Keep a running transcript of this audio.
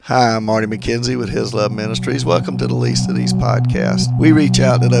Hi, I'm Marty McKenzie with His Love Ministries. Welcome to the Least of These podcasts. We reach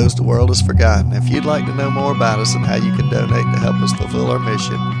out to those the world has forgotten. If you'd like to know more about us and how you can donate to help us fulfill our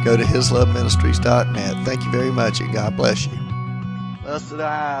mission, go to hisloveministries.net. Thank you very much, and God bless you. Lust of the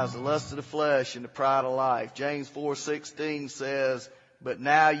eyes, the lust of the flesh, and the pride of life. James 4:16 says, "But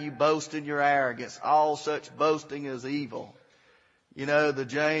now you boast in your arrogance. All such boasting is evil." You know,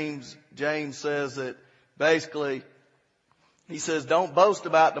 James says that basically, he says, don't boast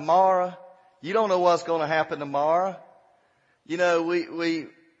about tomorrow. You don't know what's going to happen tomorrow. You know, we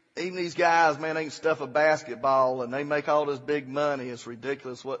even these guys, man, they can stuff a basketball and they make all this big money. It's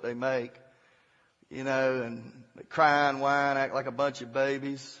ridiculous what they make. You know, and they cry and whine, act like a bunch of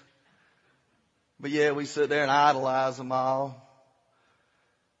babies. But yeah, we sit there and idolize them all.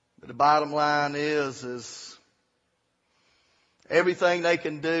 But the bottom line is everything they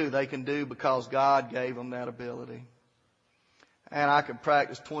can do because God gave them that ability. And I can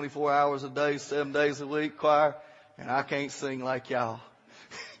practice 24 hours a day, 7 days a week, choir, and I can't sing like y'all.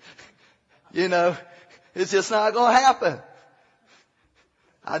 You know, it's just not going to happen.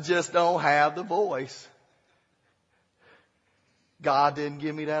 I just don't have the voice. God didn't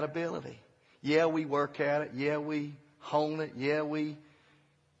give me that ability. Yeah, we work at it. Yeah, we hone it. Yeah, we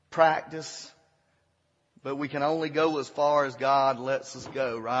practice. But we can only go as far as God lets us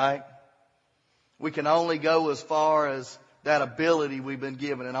go, right? We can only go as far as that ability we've been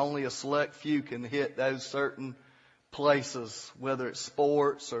given, and only a select few can hit those certain places, whether it's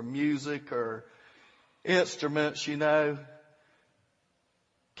sports or music or instruments, you know.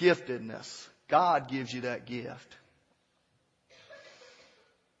 Giftedness. God gives you that gift.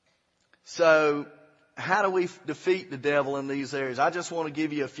 So, how do we defeat the devil in these areas? I just want to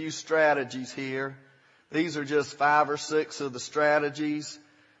give you a few strategies here. These are just 5 or 6 of the strategies.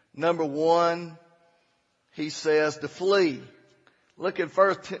 Number 1, he says to flee. Look at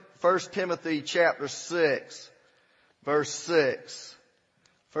 1 Timothy chapter 6, verse 6.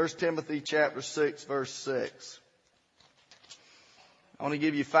 1 Timothy chapter 6, verse 6. I want to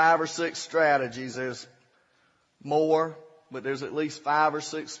give you 5 or 6 strategies. There's more, but there's at least 5 or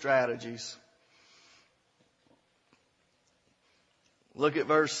 6 strategies. Look at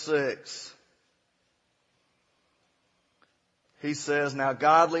verse 6. He says, "Now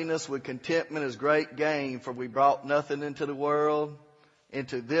godliness with contentment is great gain, for we brought nothing into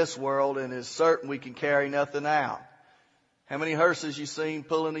this world, and it's certain we can carry nothing out." How many hearses you seen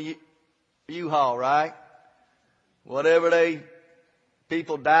pulling a U-Haul, right? Whatever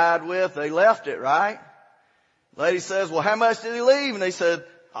people died with, they left it, right? Lady says, "Well, how much did he leave?" And they said,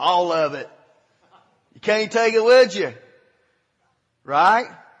 "All of it." You can't take it with you.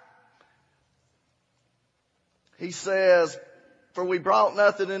 Right? He says, "For we brought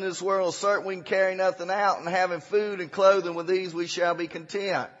nothing in this world, certain we can carry nothing out, and having food and clothing with these we shall be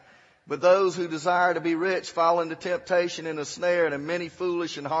content. But those who desire to be rich fall into temptation and a snare and in many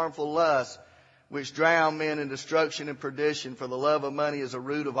foolish and harmful lusts, which drown men in destruction and perdition. For the love of money is a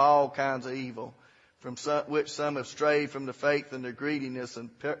root of all kinds of evil, from which some have strayed from the faith in their greediness and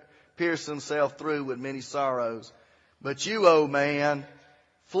pierced themselves through with many sorrows. But you, O man,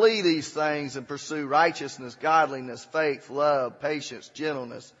 flee these things and pursue righteousness, godliness, faith, love, patience,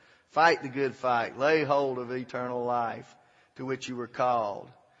 gentleness. Fight the good fight. Lay hold of eternal life to which you were called."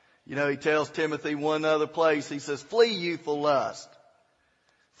 You know, he tells Timothy one other place, he says, flee youthful lust.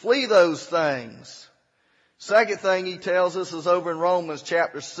 Flee those things. Second thing he tells us is over in Romans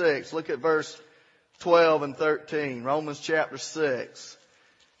chapter 6. Look at verse 12 and 13. Romans chapter 6.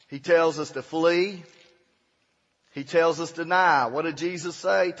 He tells us to flee. He tells us to deny. What did Jesus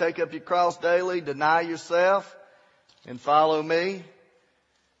say? Take up your cross daily, deny yourself, and follow me.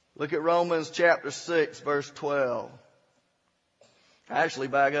 Look at Romans chapter 6, verse 12. Actually,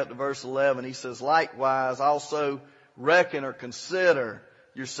 back up to verse 11. He says, "Likewise also reckon or consider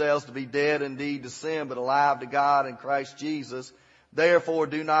yourselves to be dead indeed to sin, but alive to God in Christ Jesus. Therefore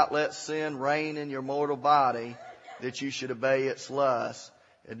do not let sin reign in your mortal body, that you should obey its lusts.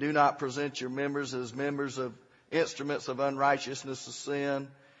 And do not present your members as members of instruments of unrighteousness to sin,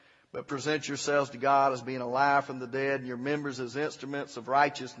 but present yourselves to God as being alive from the dead, and your members as instruments of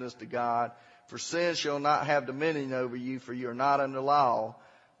righteousness to God. For sin shall not have dominion over you, for you are not under law,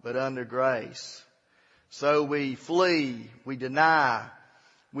 but under grace." So we flee, we deny,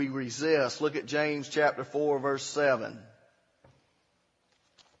 we resist. Look at James chapter 4, verse 7.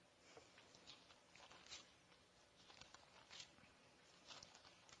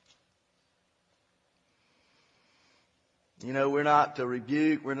 You know, we're not to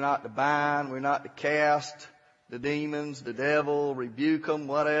rebuke, we're not to bind, we're not to cast the demons, the devil, rebuke them,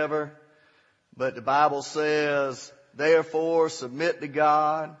 whatever. But the Bible says therefore submit to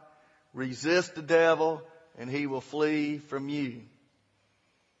God, resist the devil, and he will flee from you.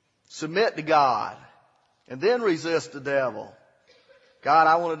 Submit to God, and then resist the devil. God,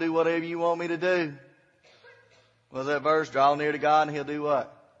 I want to do whatever you want me to do. What's that verse? Draw near to God and he'll do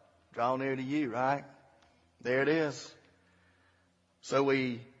what? Draw near to you, right? There it is. So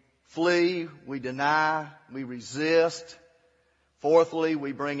we flee, we deny, we resist. Fourthly,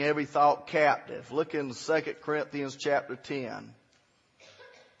 we bring every thought captive. Look in 2 Corinthians chapter 10,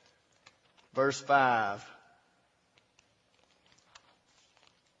 verse 5.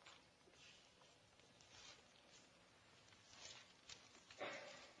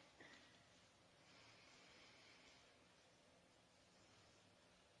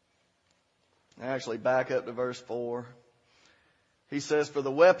 Actually, back up to verse 4. He says, for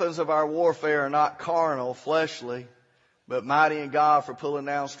the weapons of our warfare are not carnal, fleshly, but mighty in God for pulling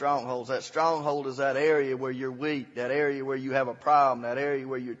down strongholds. That stronghold is that area where you're weak, that area where you have a problem, that area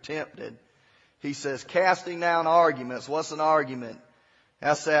where you're tempted. He says, casting down arguments. What's an argument?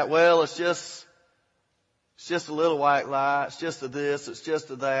 That's that, well, it's just a little white lie. It's just a this, it's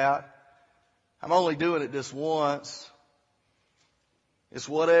just a that. I'm only doing it this once. It's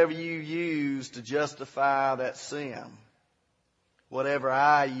whatever you use to justify that sin. Whatever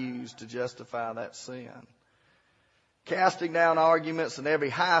I use to justify that sin. Casting down arguments and every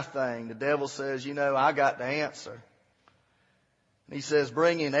high thing. The devil says, I got the answer. And he says,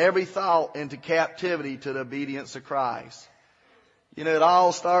 bringing every thought into captivity to the obedience of Christ. It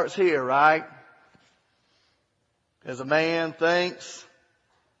all starts here, right? As a man thinks,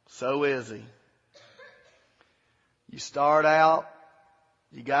 so is he. You start out,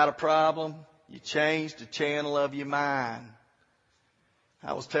 you got a problem, you change the channel of your mind.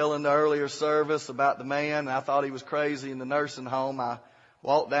 I was telling the earlier service about the man, and I thought he was crazy in the nursing home. I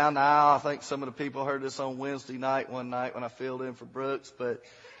walked down the aisle. I think some of the people heard this on Wednesday night one night when I filled in for Brooks, but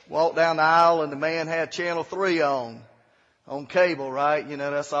walked down the aisle and the man had channel 3 on cable, right?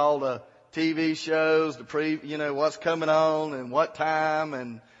 That's all the TV shows, what's coming on and what time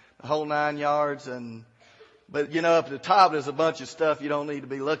and the whole 9 yards. But up at the top there's a bunch of stuff you don't need to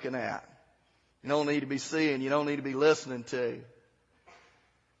be looking at. You don't need to be seeing. You don't need to be listening to.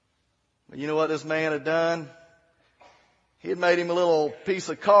 But you know what this man had done? He had made him a little piece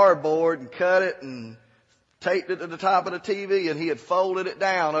of cardboard and cut it and taped it to the top of the TV, and he had folded it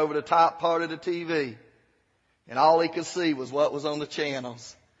down over the top part of the TV. And all he could see was what was on the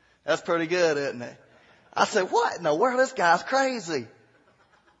channels. That's pretty good, isn't it? I said, what in the world? This guy's crazy.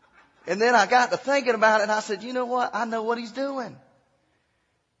 And then I got to thinking about it, and I said, you know what? I know what he's doing.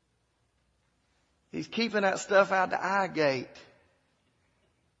 He's keeping that stuff out the eye gate.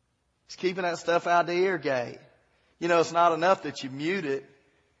 He's keeping that stuff out the ear gate. It's not enough that you mute it,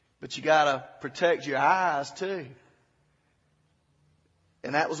 but you got to protect your eyes too.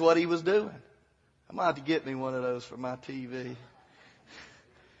 And that was what he was doing. I might have to get me one of those for my TV.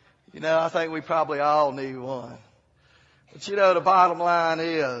 I think we probably all need one. But the bottom line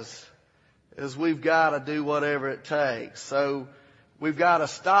is we've got to do whatever it takes. So we've got to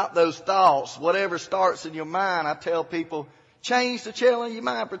stop those thoughts. Whatever starts in your mind, I tell people, change the channel in your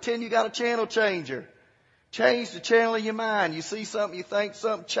mind. Pretend you got a channel changer. Change the channel in your mind. You see something, you think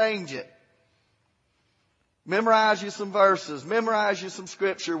something, change it. Memorize you some verses. Memorize you some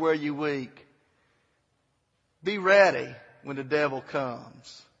scripture where you're weak. Be ready when the devil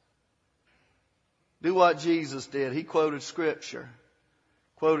comes. Do what Jesus did. He quoted scripture.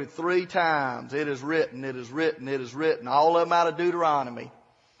 Quoted 3 times. It is written, it is written, it is written. All of them out of Deuteronomy.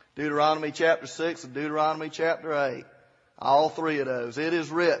 Deuteronomy chapter 6 and Deuteronomy chapter 8. All 3 of those. It is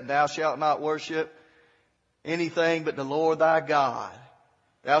written, thou shalt not worship anything but the Lord thy God.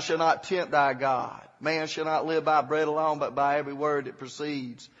 Thou shalt not tempt thy God. Man shall not live by bread alone, but by every word that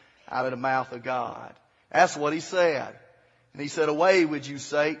proceeds out of the mouth of God. That's what he said. And he said, away with you,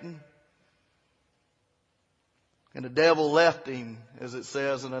 Satan. And the devil left him, as it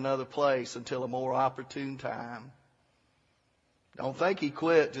says in another place, until a more opportune time. Don't think he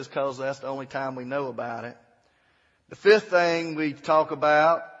quit just because that's the only time we know about it. The 5th thing we talk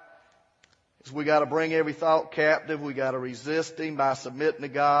about is we got to bring every thought captive. We got to resist him by submitting to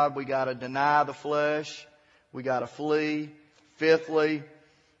God. We got to deny the flesh. We got to flee. 5thly,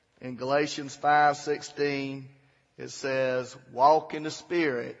 in Galatians 5:16, it says, walk in the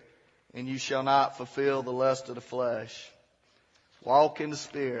Spirit, and you shall not fulfill the lust of the flesh. Walk in the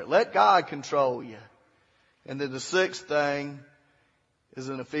Spirit. Let God control you. And then the 6th thing is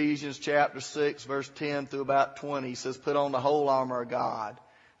in Ephesians chapter 6, verse 10 through about 20. He says, put on the whole armor of God.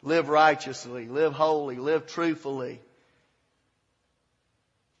 Live righteously, live holy, live truthfully.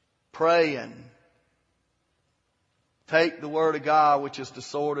 Praying. Take the Word of God, which is the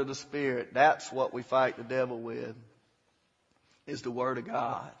sword of the Spirit. That's what we fight the devil with, is the Word of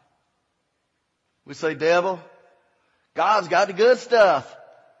God. We say, devil, God's got the good stuff.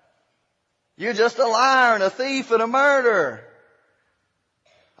 You're just a liar and a thief and a murderer.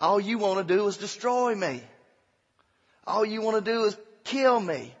 All you want to do is destroy me. All you want to do is kill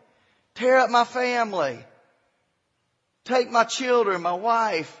me. Tear up my family. Take my children, my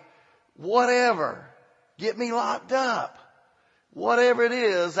wife, whatever. Get me locked up. Whatever it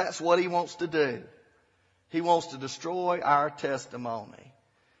is, that's what he wants to do. He wants to destroy our testimony.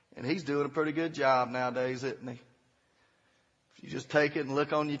 And he's doing a pretty good job nowadays, isn't he? If you just take it and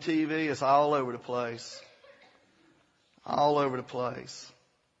look on your TV, it's all over the place. All over the place.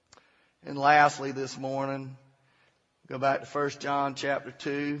 And lastly this morning, go back to 1 John chapter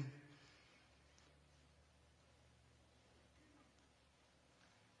 2.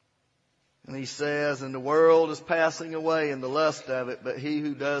 And he says, and the world is passing away in the lust of it, but he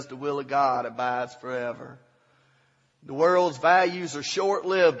who does the will of God abides forever. The world's values are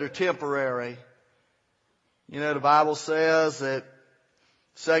short-lived, they're temporary. You know, the Bible says that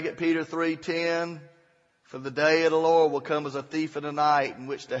 2 Peter 3:10, for the day of the Lord will come as a thief in the night, in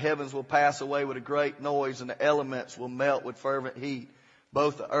which the heavens will pass away with a great noise, and the elements will melt with fervent heat.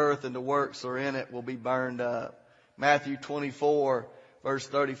 Both the earth and the works that are in it will be burned up. Matthew 24, verse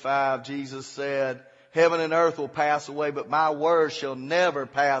 35, Jesus said, heaven and earth will pass away, but my word shall never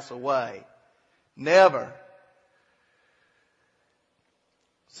pass away. Never.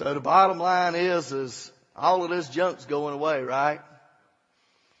 So the bottom line is all of this junk's going away, right?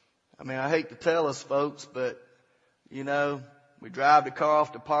 I mean, I hate to tell us folks, but you know, we drive the car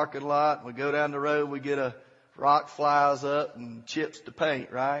off the parking lot, and we go down the road, we get a rock flies up and chips the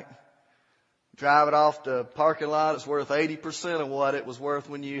paint, right? Drive it off the parking lot, it's worth 80% of what it was worth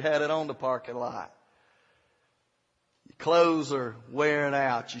when you had it on the parking lot. Your clothes are wearing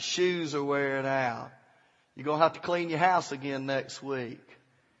out, your shoes are wearing out. You're going to have to clean your house again next week.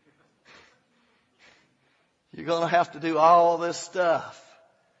 You're going to have to do all this stuff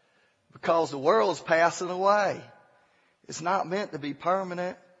because the world's passing away. It's not meant to be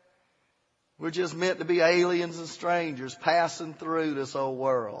permanent. We're just meant to be aliens and strangers passing through this old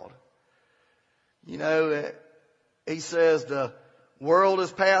world. You know, he says the world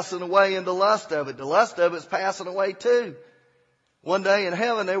is passing away in the lust of it. The lust of it's passing away too. One day in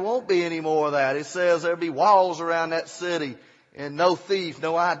heaven there won't be any more of that. It says there'll be walls around that city and no thief,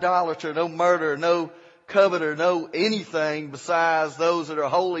 no idolater, no murderer, no coveter, no anything besides those that are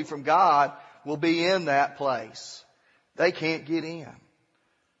holy from God will be in that place. They can't get in.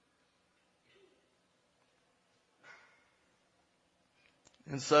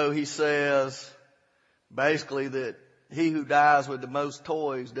 And so he says basically that he who dies with the most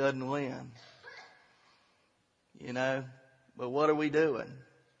toys doesn't win. You know, but what are we doing?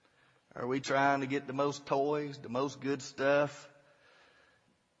 Are we trying to get the most toys, the most good stuff?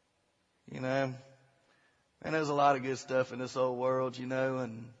 You know, and there's a lot of good stuff in this old world, you know,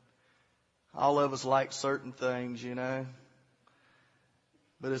 and all of us like certain things, you know.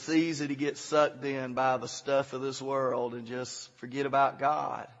 But it's easy to get sucked in by the stuff of this world and just forget about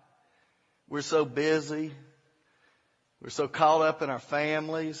God. We're so busy. We're so caught up in our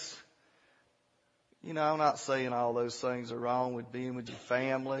families. You know, I'm not saying all those things are wrong with being with your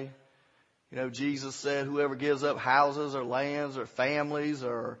family. You know, Jesus said whoever gives up houses or lands or families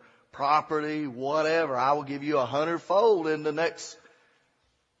or property, whatever, I will give you 100-fold in the next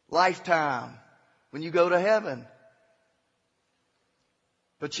lifetime when you go to heaven.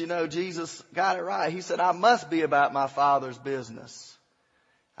 But you know, Jesus got it right. He said, I must be about my Father's business.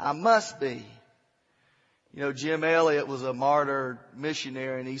 I must be. You know, Jim Elliot was a martyr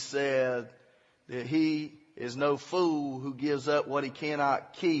missionary, and he said that he is no fool who gives up what he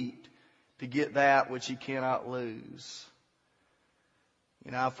cannot keep to get that which he cannot lose.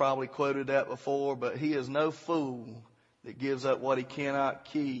 You know, I've probably quoted that before, but he is no fool that gives up what he cannot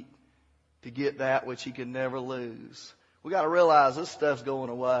keep to get that which he can never lose. We got to realize this stuff's going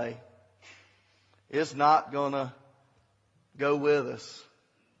away. It's not going to go with us.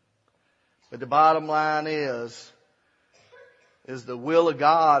 But the bottom line is the will of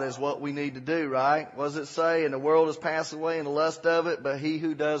God is what we need to do, right? What does it say? And the world is passing away in the lust of it, but he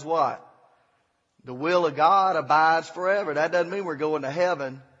who does what? The will of God abides forever. That doesn't mean we're going to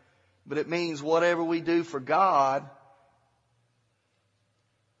heaven, but it means whatever we do for God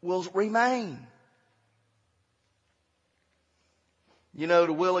will remain. You know,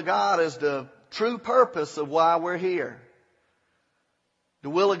 the will of God is the true purpose of why we're here. The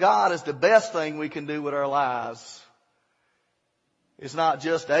will of God is the best thing we can do with our lives. It's not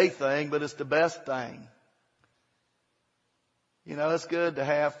just a thing, but it's the best thing. You know, it's good to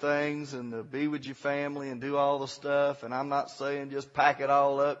have things and to be with your family and do all the stuff. And I'm not saying just pack it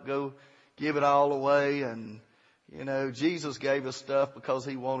all up, go give it all away. And, you know, Jesus gave us stuff because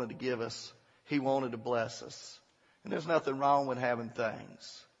He wanted to give us. He wanted to bless us. And there's nothing wrong with having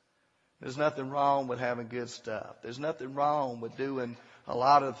things. There's nothing wrong with having good stuff. There's nothing wrong with doing a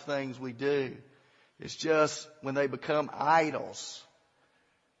lot of the things we do. It's just when they become idols,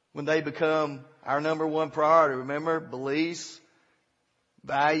 when they become our number one priority. Remember, beliefs,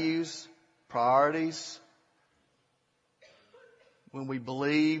 values, priorities. When we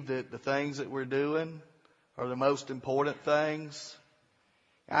believe that the things that we're doing are the most important things.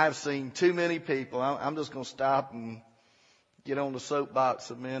 I've seen too many people. I'm just going to stop and get on the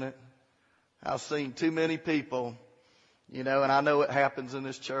soapbox a minute. I've seen too many people, you know, and I know it happens in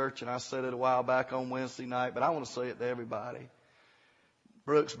this church, and I said it a while back on Wednesday night, but I want to say it to everybody.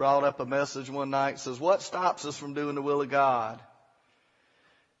 Brooks brought up a message one night, says, what stops us from doing the will of God?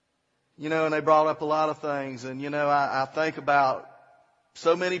 You know, and they brought up a lot of things, and you know, I think about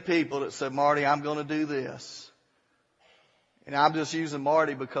so many people that said, Marty, I'm going to do this. And I'm just using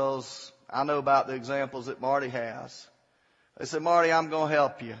Marty because I know about the examples that Marty has. They said, Marty, I'm going to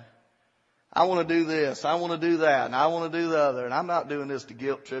help you. I want to do this. I want to do that. And I want to do the other. And I'm not doing this to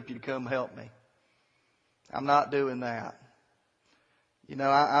guilt trip you to come help me. I'm not doing that. You know,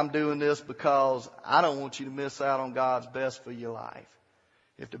 I'm doing this because I don't want you to miss out on God's best for your life.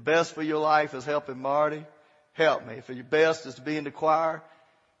 If the best for your life is helping Marty, help me. If your best is to be in the choir,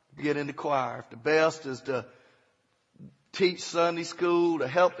 get in the choir. If the best is to teach Sunday school, to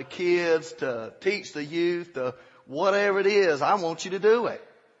help the kids, to teach the youth, to whatever it is, I want you to do it.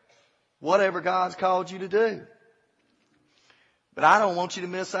 Whatever God's called you to do. But I don't want you to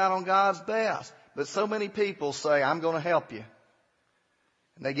miss out on God's best. But so many people say, I'm going to help you.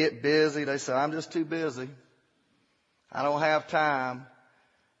 And they get busy. They say, I'm just too busy. I don't have time.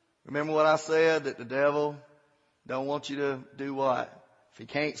 Remember what I said, that the devil don't want you to do what? If he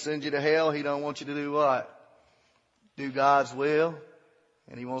can't send you to hell, he don't want you to do what? Do God's will.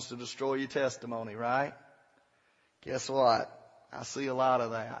 And he wants to destroy your testimony, right? Guess what? I see a lot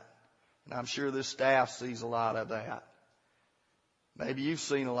of that. And I'm sure this staff sees a lot of that. Maybe you've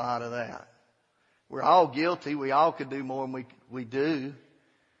seen a lot of that. We're all guilty. We all could do more than we do.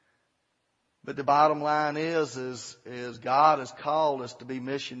 But the bottom line is God has called us to be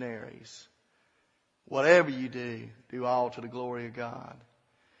missionaries. Whatever you do, do all to the glory of God.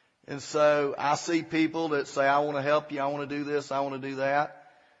 And so I see people that say, I want to help you. I want to do this. I want to do that.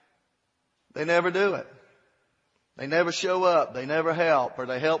 They never do it. They never show up. They never help, or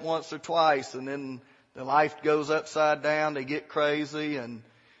they help once or twice, and then their life goes upside down. They get crazy, and,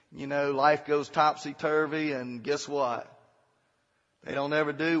 you know, life goes topsy-turvy, and guess what? They don't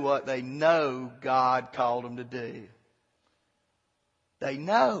ever do what they know God called them to do. They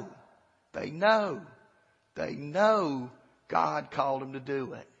know. They know. They know God called them to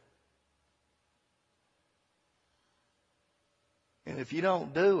do it. And if you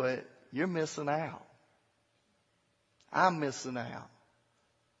don't do it, you're missing out. I'm missing out.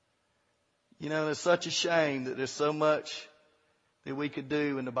 You know, it's such a shame that there's so much that we could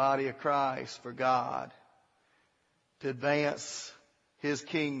do in the body of Christ for God to advance His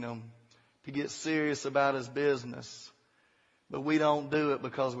kingdom, to get serious about His business. But we don't do it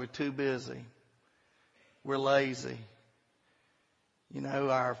because we're too busy. We're lazy. You know,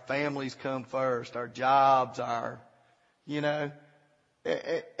 our families come first, our jobs, you know.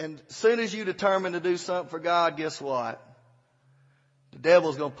 And as soon as you determine to do something for God, guess what? The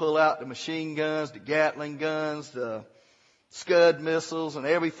devil's going to pull out the machine guns, the Gatling guns, the Scud missiles, and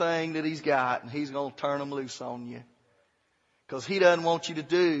everything that he's got, and he's going to turn them loose on you. Because he doesn't want you to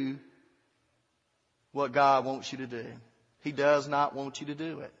do what God wants you to do. He does not want you to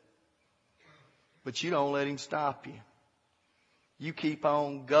do it. But you don't let him stop you. You keep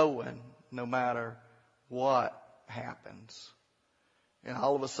on going no matter what happens. And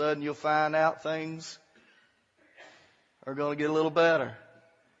all of a sudden you'll find out things are going to get a little better.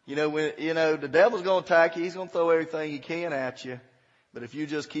 You know, the devil's going to attack you. He's going to throw everything he can at you. But if you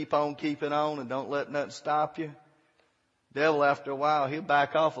just keep on keeping on and don't let nothing stop you, devil, after a while, he'll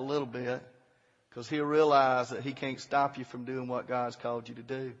back off a little bit because he'll realize that he can't stop you from doing what God's called you to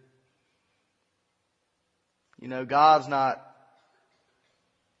do. You know, God's not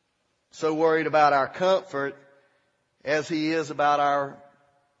so worried about our comfort as He is about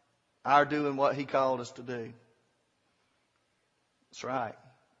our doing what He called us to do. That's right.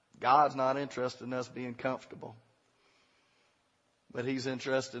 God's not interested in us being comfortable, but He's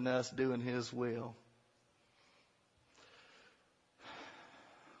interested in us doing His will.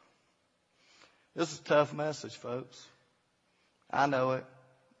 This is a tough message, folks. I know it.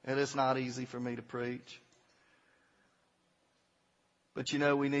 And it's not easy for me to preach. But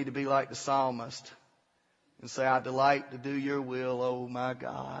we need to be like the psalmist and say, I delight to do your will, O my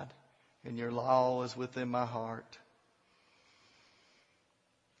God, and your law is within my heart.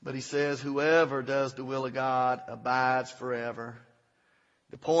 But he says, whoever does the will of God abides forever.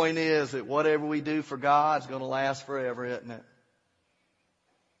 The point is that whatever we do for God is going to last forever, isn't it?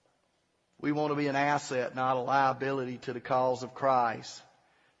 We want to be an asset, not a liability to the cause of Christ.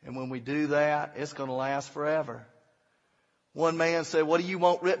 And when we do that, it's going to last forever. One man said, what do you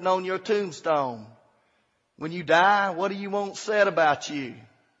want written on your tombstone? When you die, what do you want said about you?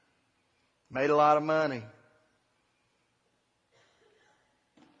 Made a lot of money.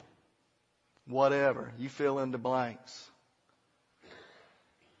 Whatever. You fill in the blanks.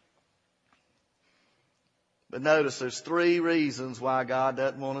 But notice there's 3 reasons why God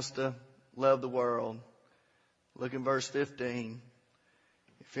doesn't want us to love the world. Look in verse 15.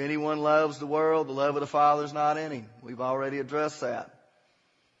 If anyone loves the world, the love of the Father is not in him. We've already addressed that.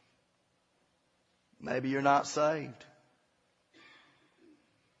 Maybe you're not saved.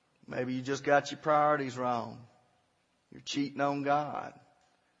 Maybe you just got your priorities wrong. You're cheating on God.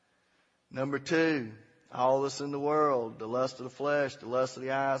 Number 2, all that's in the world, the lust of the flesh, the lust of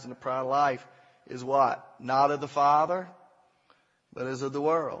the eyes, and the pride of life is what? Not of the Father, but is of the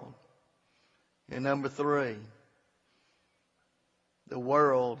world. And number 3, the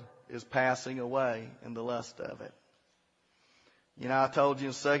world is passing away in the lust of it. I told you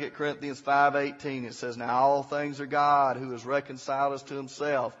in 2 Corinthians 5:18, it says, now all things are God who has reconciled us to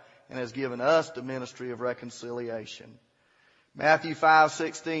himself and has given us the ministry of reconciliation. Matthew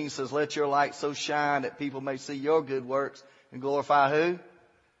 5:16 says, let your light so shine that people may see your good works and glorify who?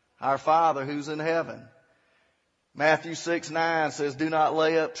 Our Father who's in heaven. Matthew 6:9 says, do not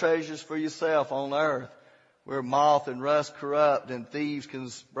lay up treasures for yourself on earth, where moth and rust corrupt and thieves can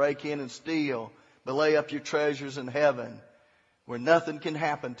break in and steal, but lay up your treasures in heaven, where nothing can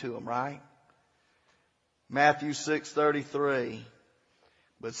happen to them, right? Matthew 6:33,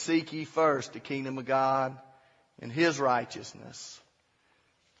 but seek ye first the kingdom of God and his righteousness.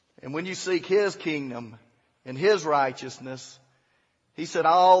 And when you seek his kingdom and his righteousness, he said,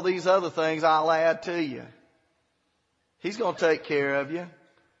 all these other things I'll add to you. He's going to take care of you.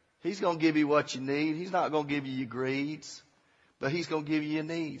 He's going to give you what you need. He's not going to give you your greeds, but he's going to give you your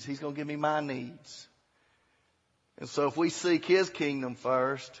needs. He's going to give me my needs. And so if we seek his kingdom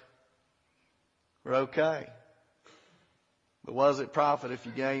first, we're okay. But what does it profit if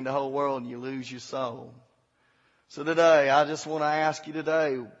you gain the whole world and you lose your soul? So today, I just want to ask you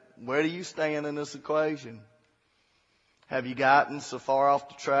today, where do you stand in this equation? Have you gotten so far off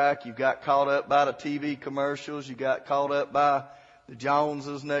the track? You got caught up by the TV commercials. You got caught up by the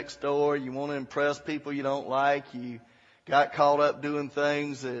Joneses next door. You want to impress people you don't like. You got caught up doing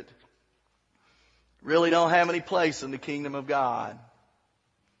things that really don't have any place in the kingdom of God.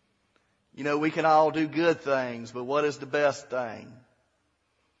 We can all do good things, but what is the best thing?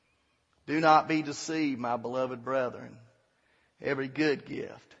 Do not be deceived, my beloved brethren. Every good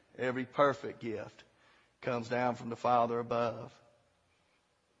gift, every perfect gift comes down from the Father above.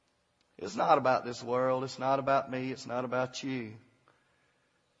 It's not about this world. It's not about me. It's not about you.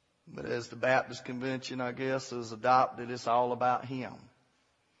 But as the Baptist Convention, I guess, has adopted, it's all about him.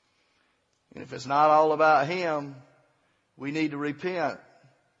 And if it's not all about him, we need to repent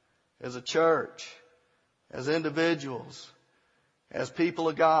as a church, as individuals, as people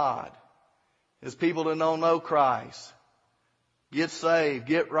of God, as people that don't know Christ. Get saved,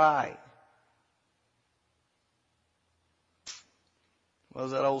 get right. What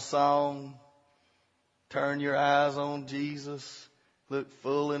was that old song? Turn your eyes on Jesus, look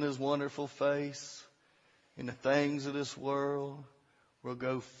full in his wonderful face, and the things of this world will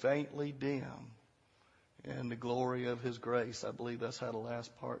go faintly dim in the glory of his grace. I believe that's how the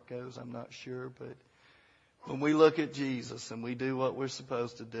last part goes. I'm not sure, but when we look at Jesus and we do what we're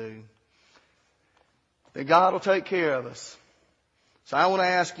supposed to do, then God will take care of us. So I want to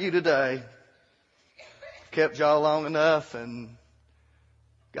ask you today, kept y'all long enough and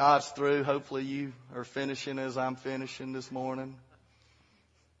God's through. Hopefully you are finishing as I'm finishing this morning.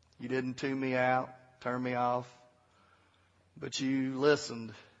 You didn't tune me out, turn me off, but you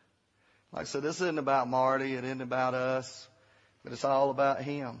listened. Like I said, this isn't about Marty. It isn't about us, but it's all about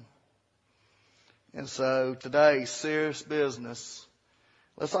him. And so today, serious business.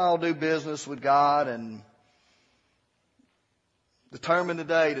 Let's all do business with God and determine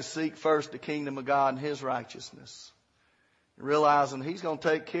today to seek first the kingdom of God and his righteousness. Realizing he's going to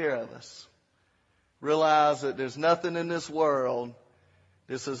take care of us. Realize that there's nothing in this world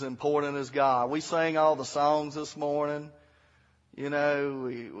that's as important as God. We sang all the songs this morning. You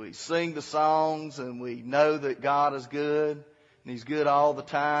know, we sing the songs and we know that God is good and He's good all the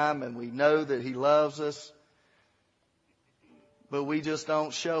time and we know that He loves us, but we just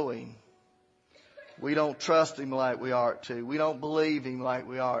don't show Him. We don't trust Him like we ought to. We don't believe Him like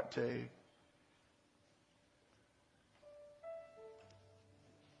we ought to.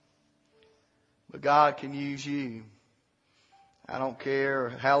 But God can use you. I don't care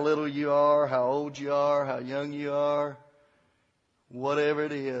how little you are, how old you are, how young you are, whatever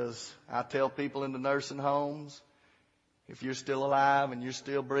it is. I tell people in the nursing homes, if you're still alive and you're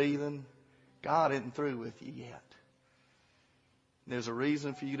still breathing, God isn't through with you yet. There's a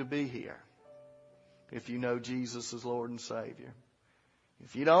reason for you to be here if you know Jesus as Lord and Savior.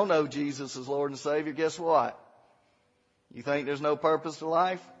 If you don't know Jesus as Lord and Savior, guess what? You think there's no purpose to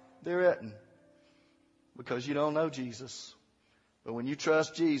life? There isn't. Because you don't know Jesus. But when you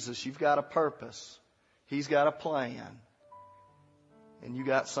trust Jesus, you've got a purpose. He's got a plan. And you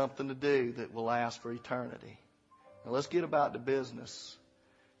got something to do that will last for eternity. Now let's get about the business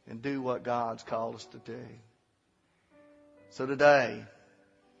and do what God's called us to do. So today,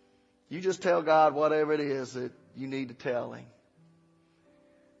 you just tell God whatever it is that you need to tell Him.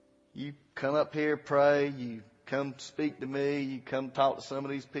 You come up here, pray. You come speak to me. You come talk to some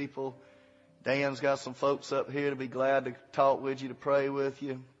of these people. Dan's got some folks up here to be glad to talk with you, to pray with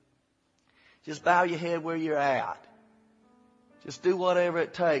you. Just bow your head where you're at. Just do whatever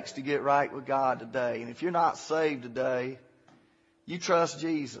it takes to get right with God today. And if you're not saved today, you trust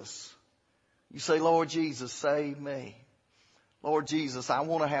Jesus. You say, Lord Jesus, save me. Lord Jesus, I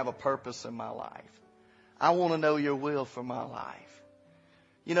want to have a purpose in my life. I want to know your will for my life.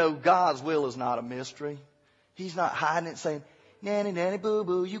 You know, God's will is not a mystery. He's not hiding it saying, nanny, nanny,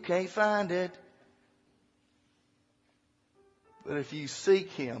 boo-boo, you can't find it. But if you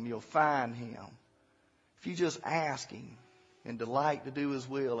seek Him, you'll find Him. If you just ask Him and delight to do His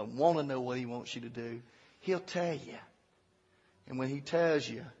will and want to know what He wants you to do, He'll tell you. And when He tells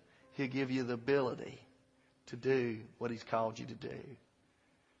you, He'll give you the ability to do what He's called you to do.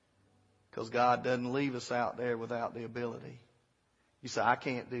 Because God doesn't leave us out there without the ability. You say, I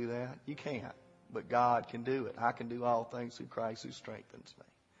can't do that. You can't. But God can do it. I can do all things through Christ who strengthens me.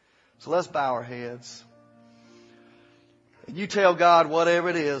 So let's bow our heads. And you tell God whatever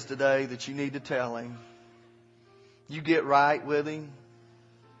it is today that you need to tell Him. You get right with Him.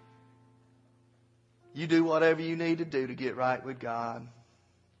 You do whatever you need to do to get right with God.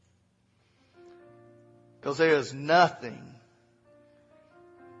 Because there is nothing,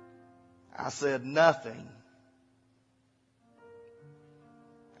 I said nothing,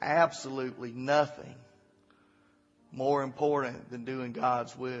 absolutely nothing more important than doing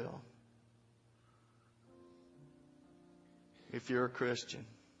God's will. If you're a Christian.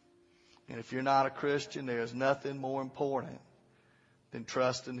 And if you're not a Christian, there's nothing more important than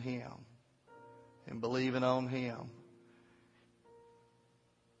trusting Him and believing on Him.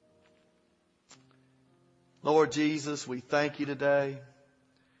 Lord Jesus, we thank you today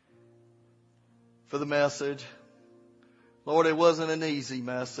for the message. Lord, it wasn't an easy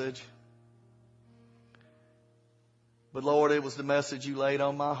message. But Lord, it was the message you laid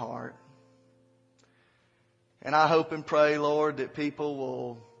on my heart. And I hope and pray, Lord, that people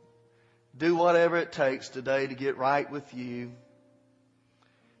will do whatever it takes today to get right with you,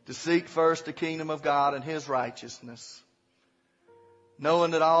 to seek first the kingdom of God and His righteousness,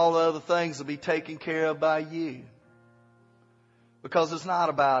 knowing that all the other things will be taken care of by you. Because it's not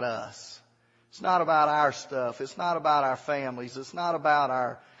about us. It's not about our stuff. It's not about our families. It's not about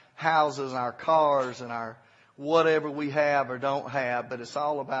our houses and our cars and our whatever we have or don't have, but it's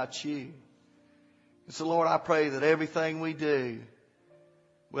all about you. And so, Lord, I pray that everything we do,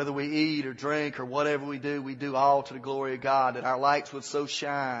 whether we eat or drink or whatever we do all to the glory of God, that our lights would so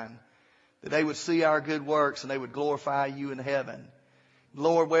shine that they would see our good works and they would glorify you in heaven.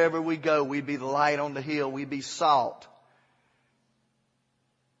 Lord, wherever we go, we'd be the light on the hill. We'd be salt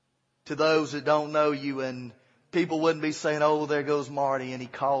to those that don't know you. And people wouldn't be saying, oh, there goes Marty and he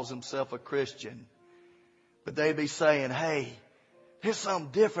calls himself a Christian. But they'd be saying, hey, there's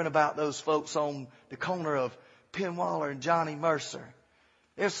something different about those folks on the corner of Penn Waller and Johnny Mercer.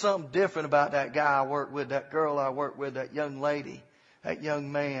 There's something different about that guy I work with, that girl I work with, that young lady, that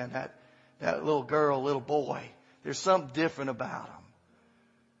young man, that little girl, little boy. There's something different about them.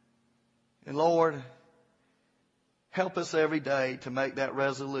 And Lord, help us every day to make that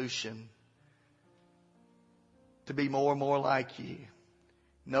resolution to be more and more like you,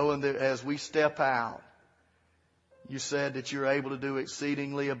 knowing that as we step out, you said that you're able to do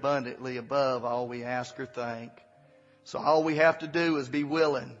exceedingly abundantly above all we ask or think. So all we have to do is be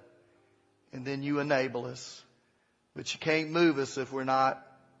willing, and then you enable us. But you can't move us if we're not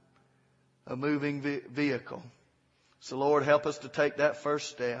a moving vehicle. So Lord, help us to take that first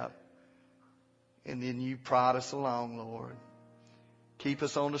step. And then you prod us along, Lord. Keep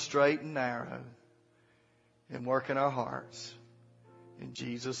us on the straight and narrow. And work in our hearts. In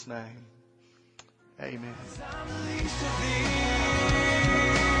Jesus' name. Amen.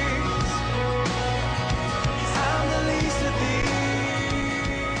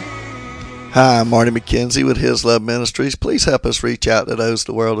 Hi, I'm Marty McKenzie with His Love Ministries. Please help us reach out to those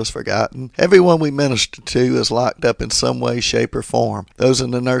the world has forgotten. Everyone we minister to is locked up in some way, shape, or form. Those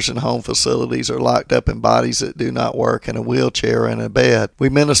in the nursing home facilities are locked up in bodies that do not work, in a wheelchair or in a bed. We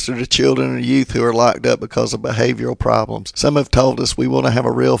minister to children and youth who are locked up because of behavioral problems. Some have told us we want to have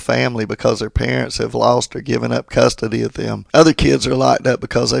a real family because their parents have lost or given up custody of them. Other kids are locked up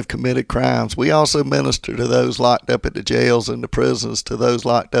because they've committed crimes. We also minister to those locked up at the jails and the prisons, to those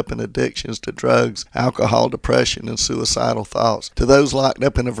locked up in addictions to drugs, alcohol, depression, and suicidal thoughts, to those locked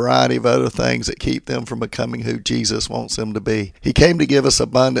up in a variety of other things that keep them from becoming who Jesus wants them to be. He came to give us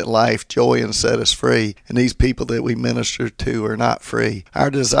abundant life, joy, and set us free, and these people that we minister to are not free.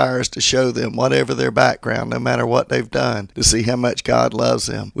 Our desire is to show them, whatever their background, no matter what they've done, to see how much God loves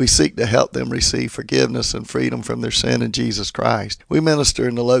them. We seek to help them receive forgiveness and freedom from their sin in Jesus Christ. We minister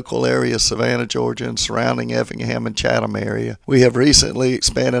in the local area of Savannah, Georgia, and surrounding Effingham and Chatham area. We have recently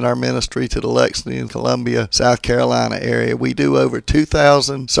expanded our ministry to the Lexington, Columbia, South Carolina area. We do over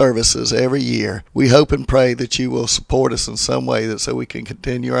 2,000 services every year. We hope and pray that you will support us in some way so we can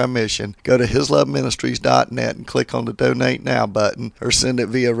continue our mission. Go to hisloveministries.net and click on the Donate Now button, or send it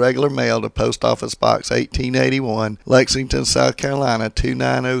via regular mail to Post Office Box 1881, Lexington, South Carolina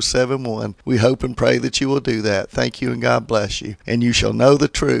 29071. We hope and pray that you will do that. Thank you and God bless you. And you shall know the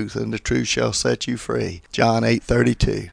truth, and the truth shall set you free. John 8:32.